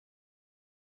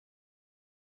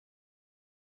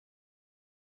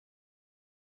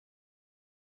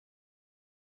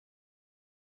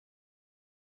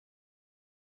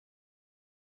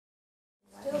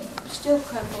Still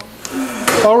crumble.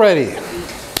 Alrighty.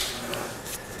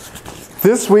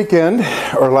 This weekend,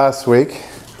 or last week,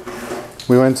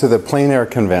 we went to the Plein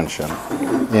convention.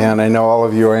 And I know all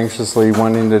of you are anxiously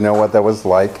wanting to know what that was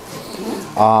like.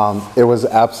 It was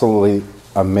absolutely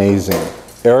amazing.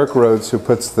 Eric Rhodes, who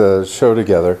puts the show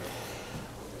together,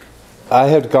 I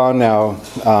had gone now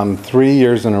 3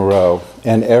 years in a row,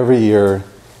 and every year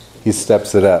he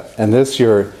steps it up. And this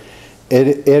year,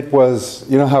 it was,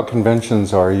 you know how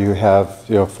conventions are, you have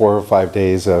 4 or 5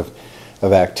 days of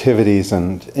activities,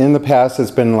 and in the past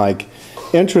it's been like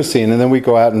interesting, and then we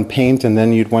go out and paint, and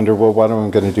then you'd wonder, well, what am I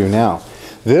going to do now?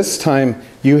 This time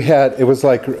you had, it was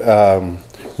like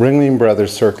Ringling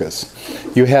Brothers Circus.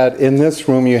 You had, in this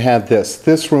room you had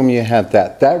this room you had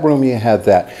that room you had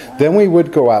that. Then we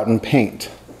would go out and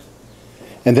paint.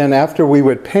 And then after we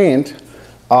would paint,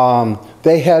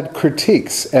 they had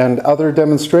critiques and other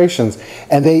demonstrations,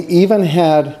 and they even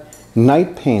had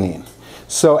night painting.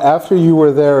 So after you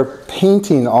were there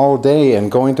painting all day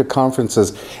and going to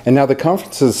conferences, and now the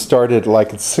conferences started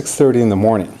like at 6:30 in the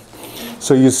morning.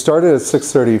 So you started at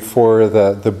 6:30 for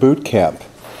the boot camp.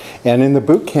 And in the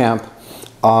boot camp,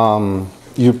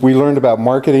 we learned about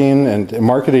marketing and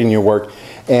marketing your work.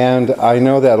 And I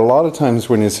know that a lot of times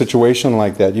when in a situation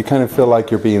like that, you kind of feel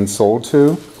like you're being sold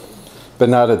to, but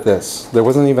not at this. There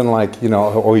wasn't even like,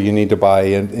 oh, you need to buy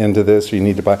into this, or you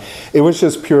need to buy. It was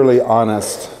just purely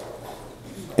honest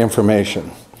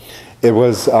information. It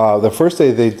was the first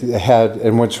day they had,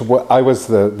 in which what I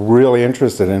was really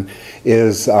interested in,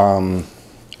 is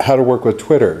how to work with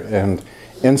Twitter and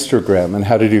Instagram and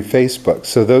how to do Facebook.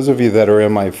 So those of you that are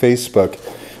in my Facebook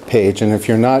page, and if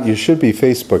you're not, you should be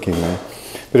Facebooking me.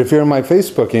 But if you're in my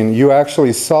Facebooking, you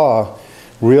actually saw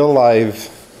real live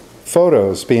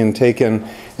photos being taken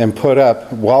and put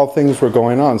up while things were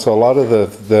going on. So a lot of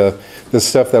the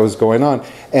stuff that was going on.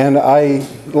 And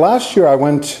last year I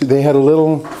went, they had a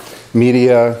little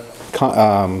media,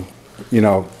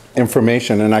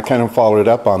 information, and I kind of followed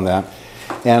up on that.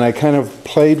 And I kind of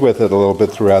played with it a little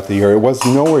bit throughout the year. It was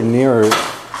nowhere near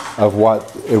of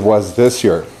what it was this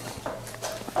year.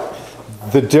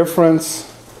 The difference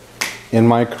in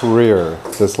my career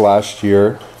this last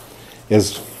year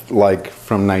is like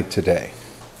from night to day.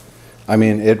 I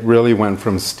mean, it really went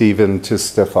from Stephen to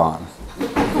Stefan.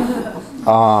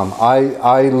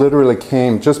 I literally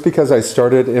came, just because I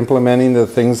started implementing the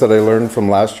things that I learned from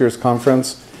last year's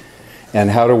conference, and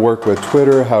how to work with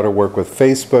Twitter, how to work with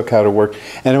Facebook, how to work,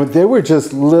 and they were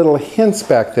just little hints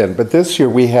back then. But this year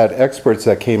we had experts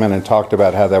that came in and talked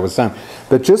about how that was done.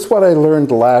 But just what I learned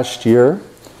last year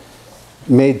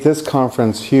made this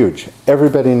conference huge.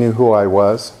 Everybody knew who I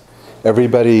was.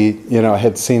 Everybody,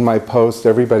 had seen my post.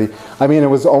 Everybody, I mean, it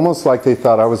was almost like they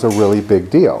thought I was a really big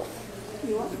deal.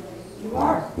 You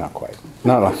are. Not quite.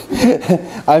 No.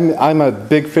 I'm a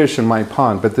big fish in my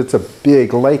pond, but it's a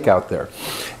big lake out there.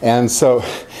 And so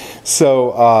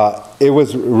it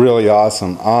was really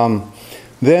awesome. So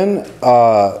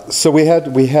we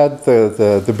had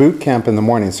the boot camp in the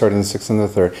morning, starting the 6th and the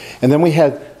 3rd. And then we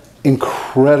had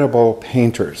incredible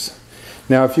painters.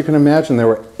 Now, if you can imagine, there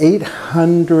were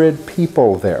 800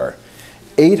 people there.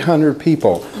 800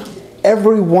 people.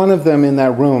 Every one of them in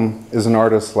that room is an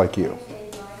artist like you.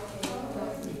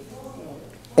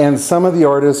 And some of the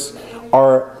artists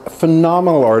are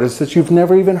phenomenal artists that you've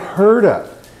never even heard of.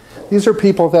 These are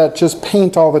people that just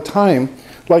paint all the time,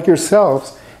 like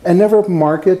yourselves, and never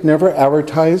market, never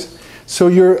advertise. So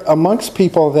you're amongst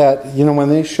people that, when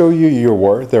they show you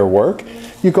their work,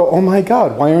 you go, oh my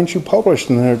God, why aren't you published?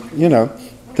 And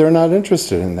they're not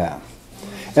interested in that.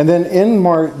 And then in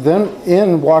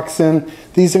walks in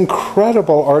these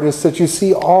incredible artists that you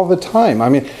see all the time. I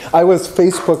mean, I was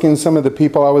Facebooking some of the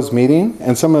people I was meeting,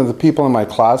 and some of the people in my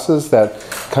classes that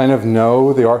kind of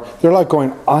know the art. They're like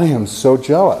going, I am so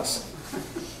jealous.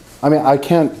 I mean, I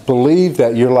can't believe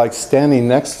that you're like standing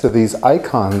next to these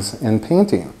icons in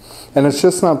painting. And it's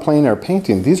just not plein air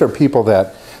painting. These are people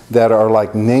that are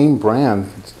like name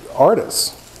brand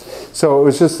artists. So it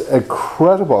was just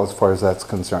incredible as far as that's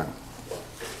concerned.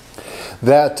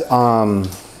 That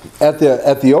at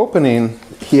the opening,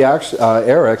 he actually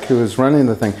Eric, who was running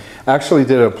the thing, actually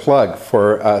did a plug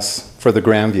for us for the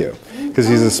Grandview, because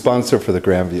he's a sponsor for the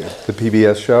Grandview, the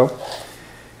PBS show.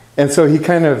 And so he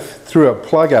kind of threw a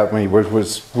plug at me, which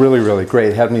was really, really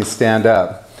great. Had me stand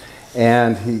up,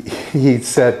 and he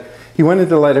said he wanted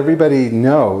to let everybody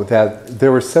know that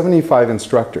there were 75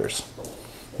 instructors.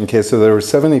 Okay, so there were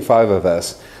 75 of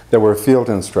us that were field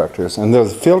instructors. And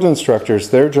those field instructors,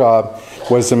 their job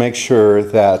was to make sure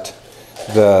that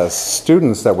the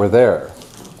students that were there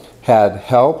had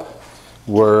help,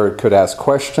 could ask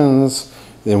questions,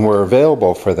 and were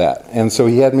available for that. And so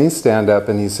he had me stand up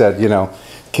and he said, you know,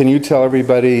 can you tell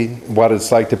everybody what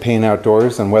it's like to paint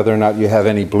outdoors and whether or not you have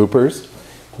any bloopers?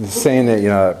 He's saying that, you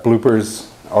know, bloopers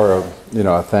are a, you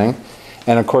know, a thing.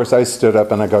 And of course I stood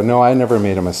up and I go, no, I never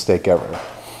made a mistake ever.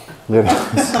 You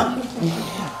know?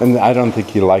 And I don't think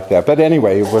he liked that. But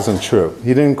anyway, it wasn't true.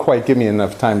 He didn't quite give me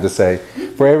enough time to say,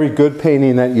 for every good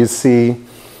painting that you see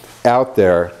out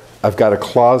there, I've got a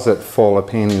closet full of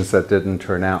paintings that didn't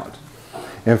turn out.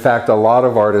 In fact, a lot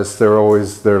of artists, they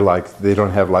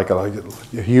don't have like a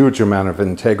huge amount of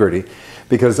integrity,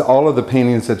 because all of the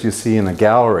paintings that you see in a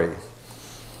gallery,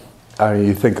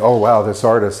 you think, oh wow, this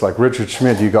artist, like Richard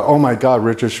Schmid, you go, oh my God,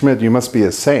 Richard Schmid, you must be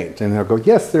a saint. And he'll go,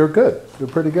 yes, they're good. They're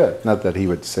pretty good. Not that he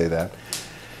would say that.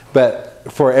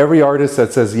 But for every artist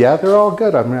that says, yeah, they're all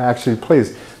good, I'm actually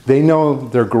pleased, they know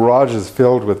their garage is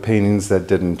filled with paintings that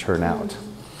didn't turn out.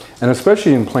 And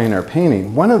especially in plein air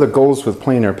painting, one of the goals with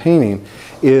plein air painting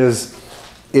is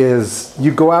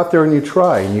you go out there and you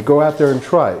try, and you go out there and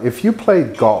try. If you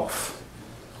played golf,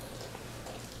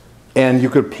 and you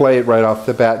could play it right off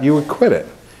the bat, you would quit it.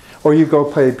 Or you go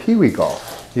play pee-wee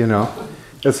golf, you know.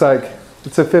 It's like,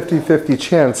 it's a 50-50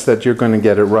 chance that you're going to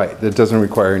get it right. It doesn't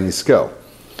require any skill.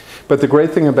 But the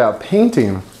great thing about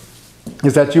painting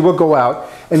is that you will go out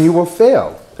and you will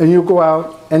fail. And you go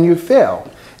out and you fail.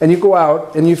 And you go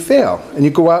out and you fail. And you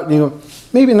go out and you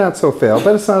maybe not so fail,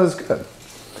 but it's not as good.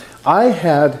 I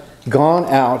had gone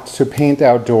out to paint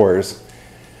outdoors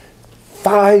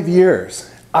 5 years.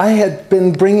 I had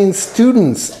been bringing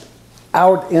students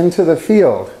out into the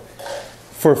field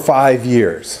for 5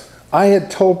 years. I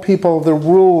had told people the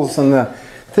rules and the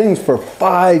things for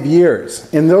 5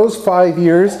 years. In those 5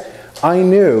 years, I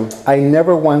knew I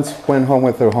never once went home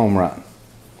with a home run.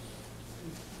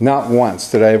 Not once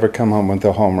did I ever come home with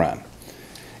a home run.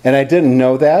 And I didn't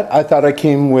know that. I thought I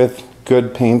came with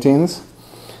good paintings.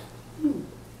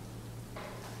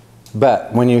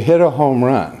 But when you hit a home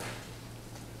run,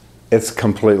 it's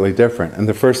completely different. And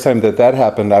the first time that that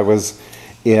happened, I was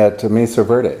at Mesa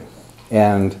Verde.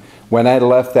 And when I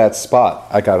left that spot,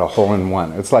 I got a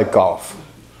hole-in-one. It's like golf.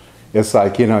 It's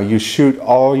like, you know, you shoot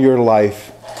all your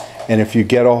life, and if you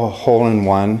get a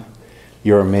hole-in-one,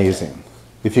 you're amazing.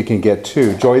 If you can get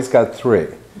two, Joy's got 3,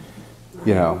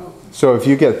 you know. So if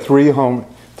you get 3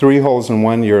 holes in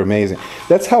one, you're amazing.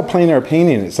 That's how plein air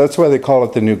painting is. That's why they call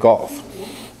it the new golf.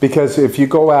 Because if you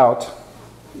go out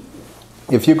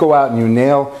and you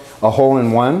nail a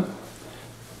hole-in-one,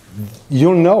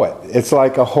 you'll know it. It's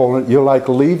like a hole, you'll like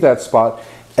leave that spot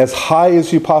as high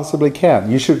as you possibly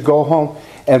can. You should go home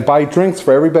and buy drinks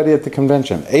for everybody at the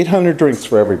convention. 800 drinks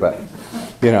for everybody,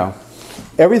 you know.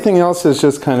 Everything else is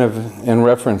just kind of in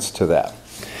reference to that.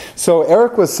 So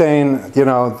Eric was saying, you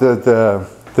know,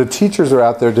 the teachers are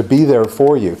out there to be there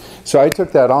for you. So I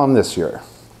took that on this year.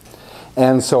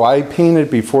 And so I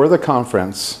painted before the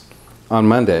conference on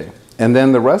Monday. And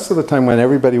then the rest of the time when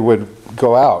everybody would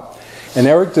go out. And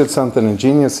Eric did something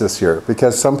ingenious this year,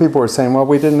 because some people were saying, well,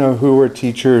 we didn't know who were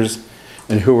teachers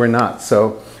and who were not.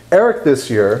 So Eric this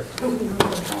year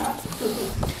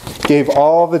gave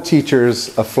all the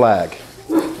teachers a flag.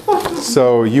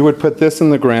 So you would put this in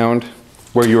the ground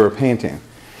where you were painting.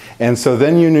 And so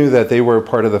then you knew that they were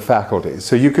part of the faculty.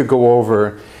 So you could go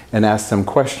over and ask them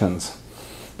questions.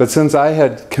 But since I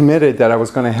had committed that I was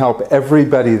going to help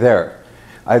everybody there,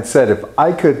 I'd said if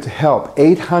I could help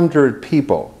 800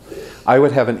 people, I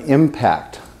would have an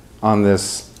impact on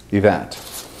this event.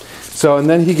 So, and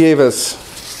then he gave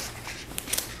us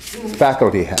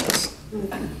faculty hats.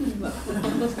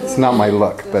 It's not my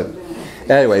look, but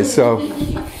anyway, so.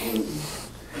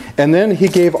 And then he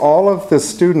gave all of the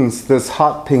students this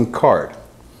hot pink card.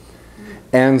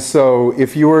 And so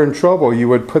if you were in trouble, you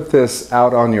would put this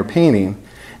out on your painting,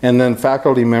 and then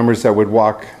faculty members that would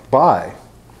walk by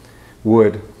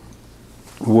would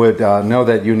know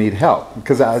that you need help.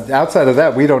 Because outside of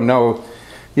that, we don't know,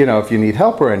 you know, if you need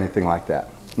help or anything like that.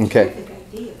 Okay.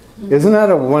 Isn't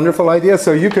that a wonderful idea?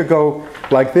 So you could go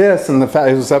like this, and it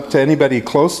was up to anybody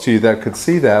close to you that could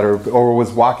see that or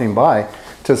was walking by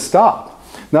to stop.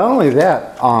 Not only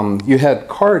that, you had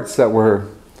cards that were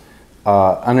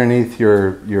underneath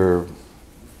your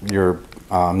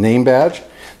name badge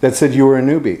that said you were a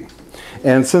newbie.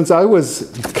 And since I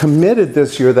was committed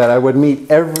this year that I would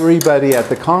meet everybody at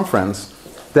the conference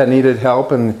that needed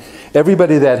help, and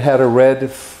everybody that had a red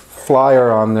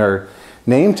flyer on their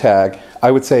name tag,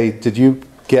 I would say, did you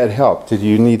get help? Did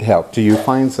you need help? Do you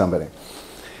find somebody?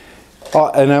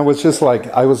 And I was just like,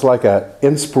 I was like an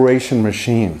inspiration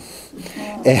machine.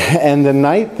 And the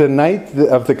night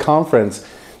of the conference,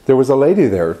 there was a lady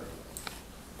there,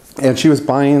 and she was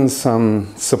buying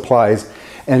some supplies,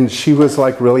 And she was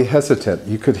like really hesitant.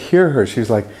 You could hear her. She was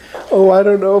like, oh, I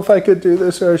don't know if I could do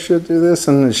this or I should do this.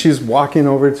 And she's walking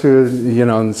over to, you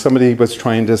know, and somebody was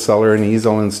trying to sell her an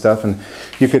easel and stuff. And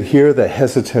you could hear the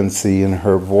hesitancy in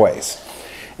her voice.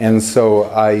 And so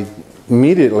I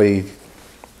immediately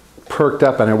perked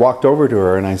up and I walked over to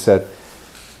her and I said,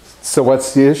 so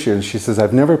what's the issue? And she says,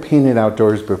 I've never painted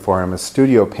outdoors before. I'm a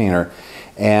studio painter.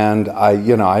 And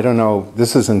I don't know,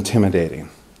 this is intimidating.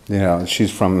 You know,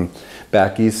 she's from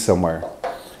back east somewhere.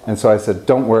 And so I said,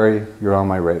 don't worry, you're on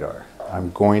my radar.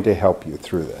 I'm going to help you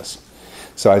through this.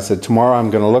 So I said, tomorrow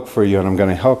I'm going to look for you and I'm going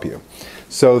to help you.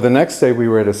 So the next day we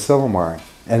were at a Silmar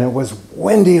and it was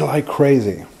windy like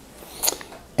crazy.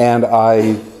 And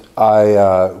I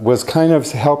was kind of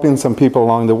helping some people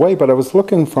along the way, but I was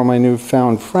looking for my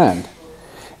newfound friend.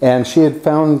 And she had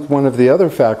found one of the other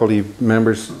faculty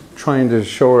members trying to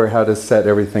show her how to set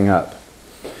everything up.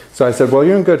 So I said, well,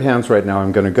 you're in good hands right now,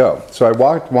 I'm going to go. So I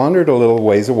wandered a little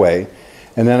ways away,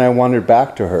 and then I wandered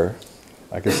back to her.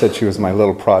 Like I said, she was my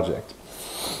little project.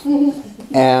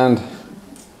 And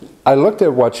I looked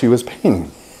at what she was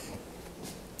painting.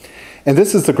 And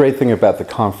this is the great thing about the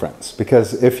conference,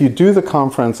 because if you do the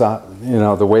conference, you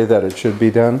know, the way that it should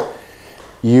be done,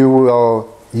 you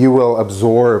will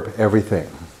absorb everything.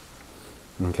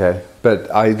 Okay?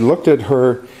 But I looked at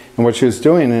her and what she was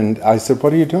doing, and I said,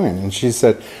 what are you doing? And she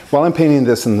said, well, I'm painting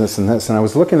this and this and this. And I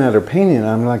was looking at her painting, and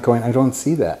I'm like going, I don't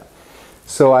see that.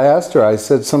 So I asked her, I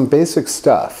said, some basic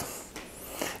stuff.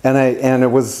 And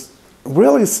it was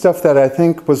really stuff that I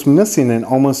think was missing in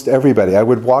almost everybody. I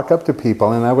would walk up to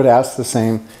people, and I would ask the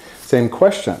same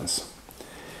questions.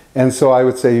 And so I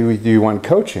would say, do you want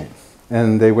coaching?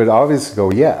 And they would obviously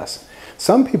go, yes.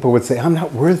 Some people would say, I'm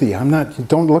not worthy,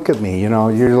 don't look at me, you know,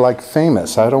 you're like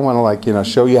famous. I don't want to like, you know,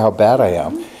 show you how bad I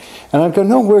am. And I'd go,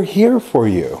 no, we're here for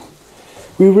you.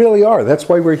 We really are. That's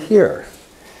why we're here,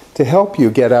 to help you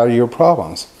get out of your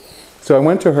problems. So I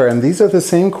went to her, and these are the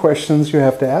same questions you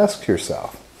have to ask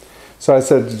yourself. So I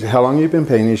said, how long have you been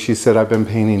painting? She said, I've been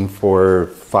painting for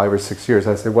 5 or 6 years.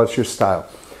 I said, what's your style?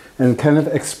 And kind of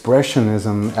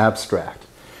expressionism, abstract.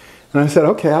 And I said,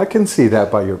 okay, I can see that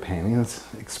by your painting. It's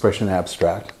expression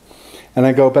abstract. And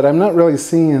I go, but I'm not really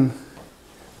seeing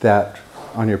that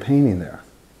on your painting there.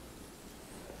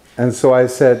 And so I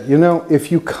said, you know, if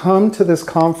you come to this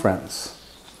conference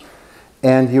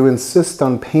and you insist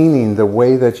on painting the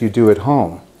way that you do at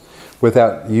home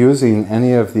without using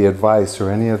any of the advice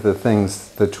or any of the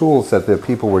things, the tools that the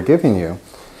people were giving you,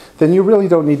 then you really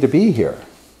don't need to be here,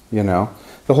 you know.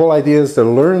 The whole idea is to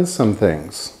learn some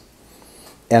things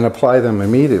and apply them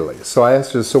immediately. So I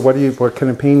asked her, so what kind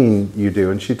of painting you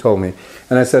do? And she told me.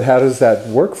 And I said, how does that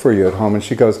work for you at home? And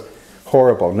she goes,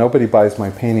 horrible. Nobody buys my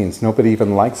paintings. Nobody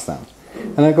even likes them.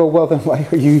 And I go, well, then why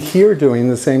are you here doing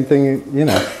the same thing, you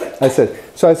know?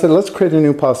 So I said, let's create a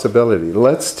new possibility.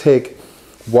 Let's take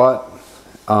what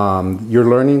you're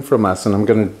learning from us, and I'm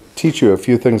going to teach you a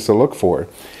few things to look for,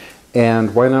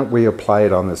 and why not we apply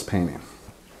it on this painting?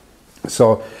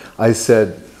 So I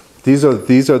said, these are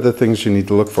the things you need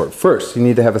to look for. First, you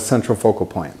need to have a central focal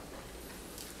point.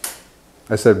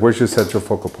 I said, where's your central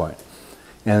focal point?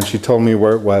 And she told me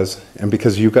where it was, and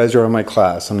because you guys are in my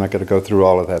class, I'm not going to go through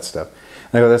all of that stuff.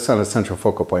 And I go, that's not a central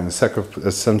focal point. A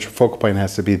central focal point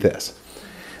has to be this.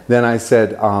 Then I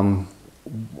said,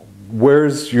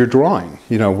 where's your drawing?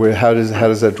 You know, how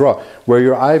does that draw? Where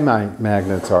your eye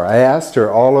magnets are. I asked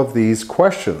her all of these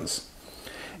questions.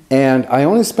 And I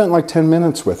only spent like 10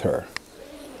 minutes with her.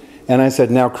 And I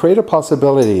said, now create a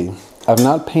possibility of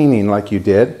not painting like you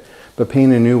did, but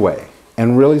paint a new way.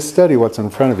 And really study what's in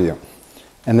front of you.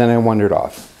 And then I wandered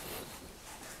off.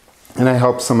 And I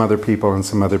helped some other people and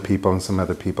some other people and some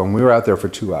other people. And we were out there for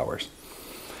 2 hours.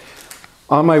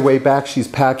 On my way back, she's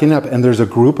packing up, and there's a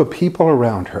group of people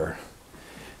around her.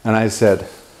 And I said,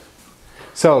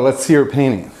 so let's see her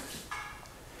painting.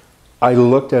 I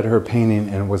looked at her painting,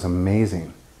 and it was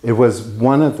amazing. It was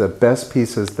one of the best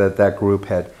pieces that that group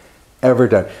had ever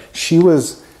done. She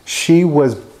was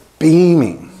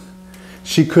beaming.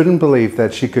 She couldn't believe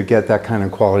that she could get that kind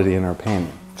of quality in her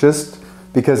painting. Just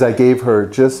because I gave her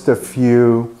just a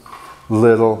few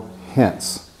little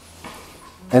hints.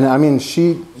 And I mean,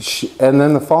 and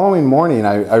then the following morning,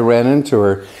 I ran into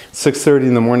her 6:30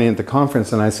 in the morning at the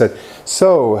conference, and I said,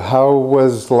 so how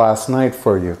was last night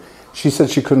for you? She said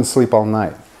she couldn't sleep all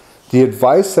night. The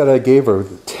advice that I gave her,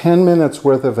 10 minutes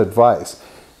worth of advice,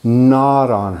 gnawed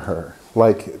on her.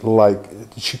 Like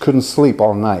she couldn't sleep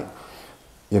all night.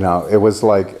 You know, it was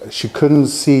like she couldn't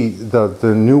see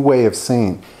the new way of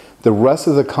saying. The rest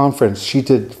of the conference, she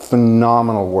did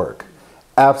phenomenal work.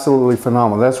 Absolutely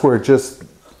phenomenal. That's where it just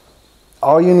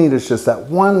All you need is just that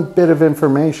one bit of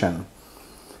information,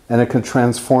 and it can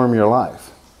transform your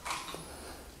life.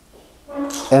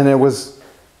 And it was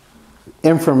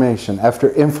information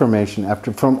after information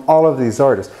from all of these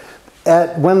artists.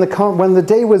 When the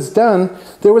day was done,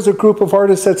 there was a group of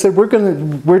artists that said,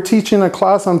 we're teaching a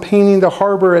class on painting the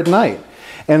harbor at night.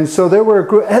 And so there were a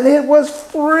group, and it was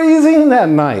freezing that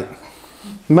night.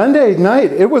 Monday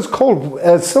night, it was cold.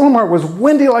 Silomar was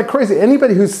windy like crazy.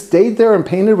 Anybody who stayed there and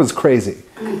painted was crazy.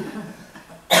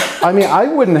 I mean, I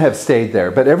wouldn't have stayed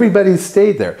there, but everybody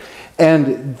stayed there.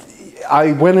 And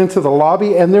I went into the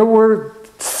lobby, and there were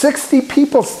 60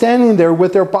 people standing there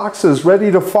with their boxes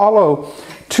ready to follow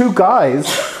two guys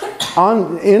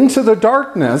into the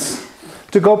darkness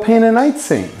to go paint a night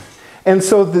scene. And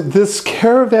so this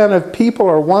caravan of people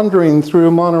are wandering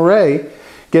through Monterey,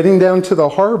 getting down to the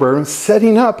harbor,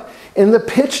 setting up in the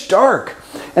pitch dark.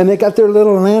 And they got their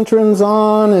little lanterns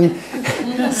on,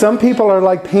 and some people are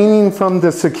like painting from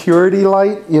the security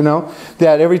light, you know,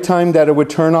 that every time that it would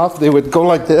turn off, they would go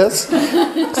like this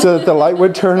so that the light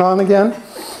would turn on again.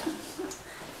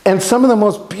 And some of the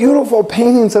most beautiful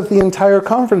paintings of the entire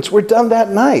conference were done that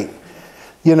night,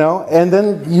 you know. And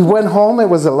then you went home, it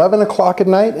was 11 o'clock at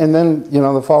night, and then, you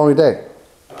know, the following day.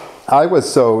 I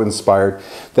was so inspired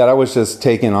that I was just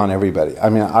taking on everybody. I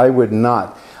mean, I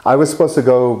was supposed to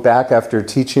go back after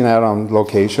teaching out on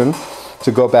location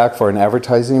to go back for an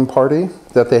advertising party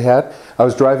that they had. I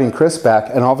was driving Chris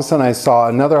back, and all of a sudden I saw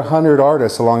another 100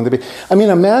 artists along the beach. I mean,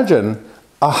 imagine,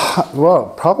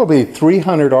 well, probably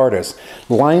 300 artists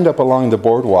lined up along the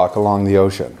boardwalk along the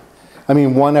ocean. I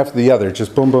mean, one after the other,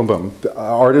 just boom, boom, boom.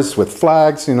 Artists with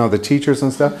flags, you know, the teachers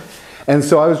and stuff. And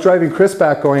so I was driving Chris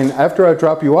back going, after I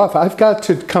drop you off, I've got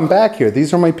to come back here.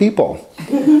 These are my people.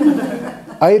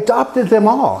 I adopted them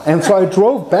all. And so I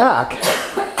drove back,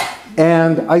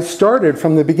 and I started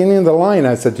from the beginning of the line.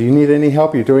 I said, do you need any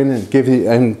help? You're doing it.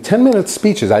 And 10-minute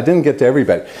speeches. I didn't get to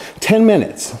everybody. 10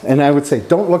 minutes. And I would say,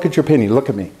 don't look at your painting, look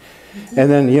at me.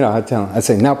 And then, you know, I'd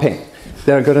say, now paint.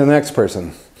 Then I'd go to the next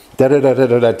person.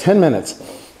 10 minutes.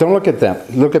 Don't look at them,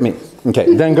 look at me.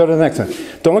 Okay, then go to the next one.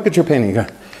 Don't look at your painting.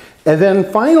 And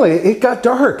then finally, it got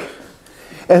dark.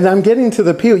 And I'm getting to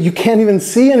the people, you can't even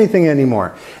see anything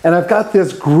anymore. And I've got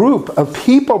this group of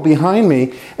people behind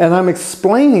me, and I'm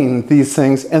explaining these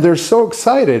things, and they're so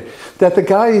excited that the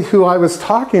guy who I was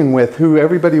talking with, who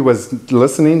everybody was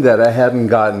listening that I hadn't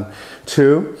gotten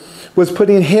to, was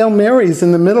putting Hail Marys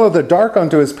in the middle of the dark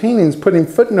onto his paintings, putting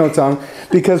footnotes on,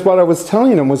 because what I was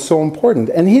telling him was so important.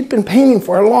 And he'd been painting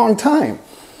for a long time,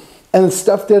 and the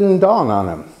stuff didn't dawn on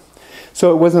him.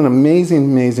 So it was an amazing,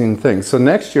 amazing thing. So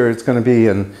next year it's going to be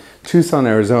in Tucson,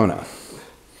 Arizona.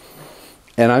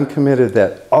 And I'm committed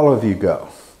that all of you go.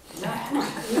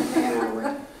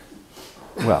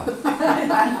 Well,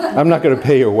 I'm not going to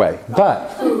pay your way,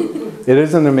 but it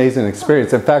is an amazing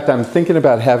experience. In fact, I'm thinking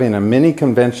about having a mini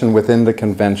convention within the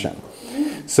convention.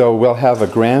 So we'll have a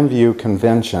Grandview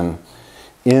convention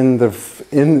when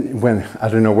I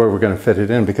don't know where we're going to fit it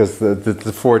in, because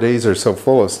the 4 days are so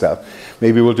full of stuff.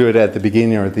 Maybe we'll do it at the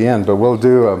beginning or at the end, but we'll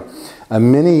do a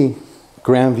mini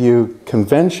Grandview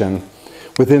convention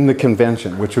within the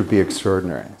convention, which would be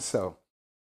extraordinary. So.